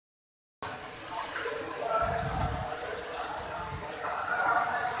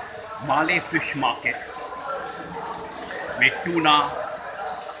Malay fish market where tuna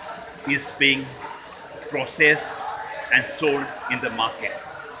is being processed and sold in the market.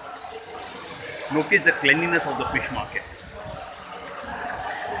 Notice the cleanliness of the fish market.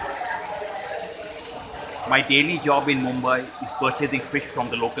 My daily job in Mumbai is purchasing fish from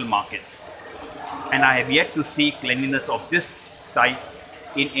the local markets, and I have yet to see cleanliness of this site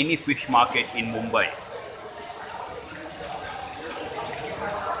in any fish market in Mumbai.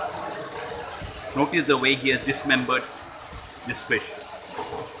 Notice the way he has dismembered this fish.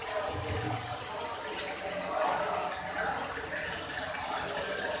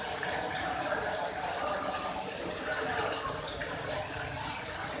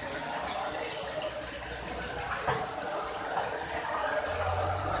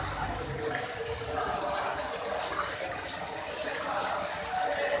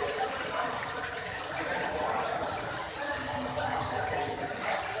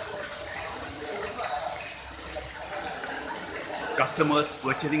 Customers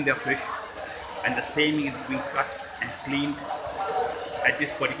purchasing their fish, and the same is being cut and cleaned at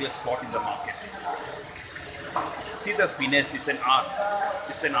this particular spot in the market. See the finesse, it's an art.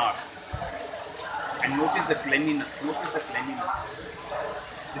 It's an art. And notice the cleanliness. Notice the cleanliness.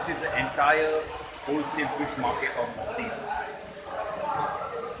 This is the entire wholesale fish market of Maldives.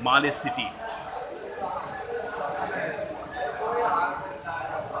 Maldives city.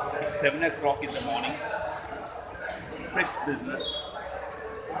 It's 7 o'clock in the morning. Brisk business.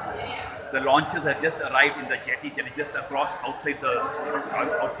 The launches have just arrived in the jetty that is just across outside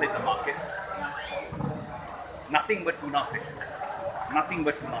the market. Nothing but tuna fish. Nothing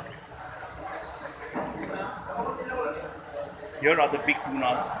but tuna fish. Here are the big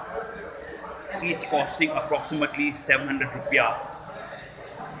tunas, each costing approximately 700 Rupiah,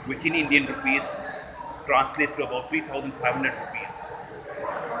 which in Indian rupees translates to about 3,500 rupees.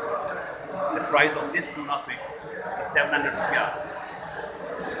 The price of this tuna fish is 700 Rupiah.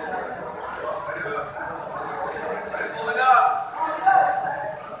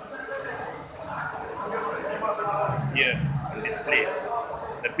 Here on display,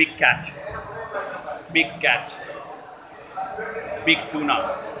 the big catch, big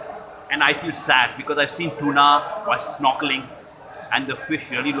tuna. And I feel sad because I've seen tuna while snorkeling and the fish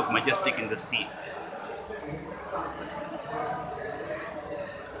really look majestic in the sea.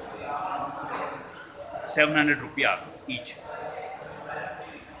 ₹700 each.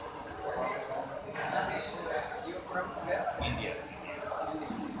 India.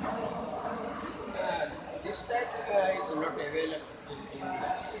 This type is not available in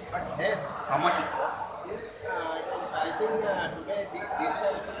India. But here, How much is it? this, I think today this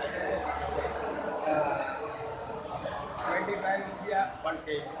 25 Rupiah 1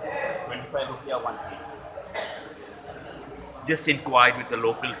 kg. 25 Rupiah 1 kg. Just inquired with the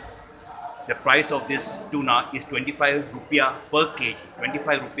local. The price of this tuna is 25 Rupiah per kg.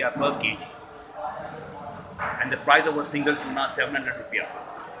 25 Rupiah per kg. And the price of a single tuna 700 Rupiah.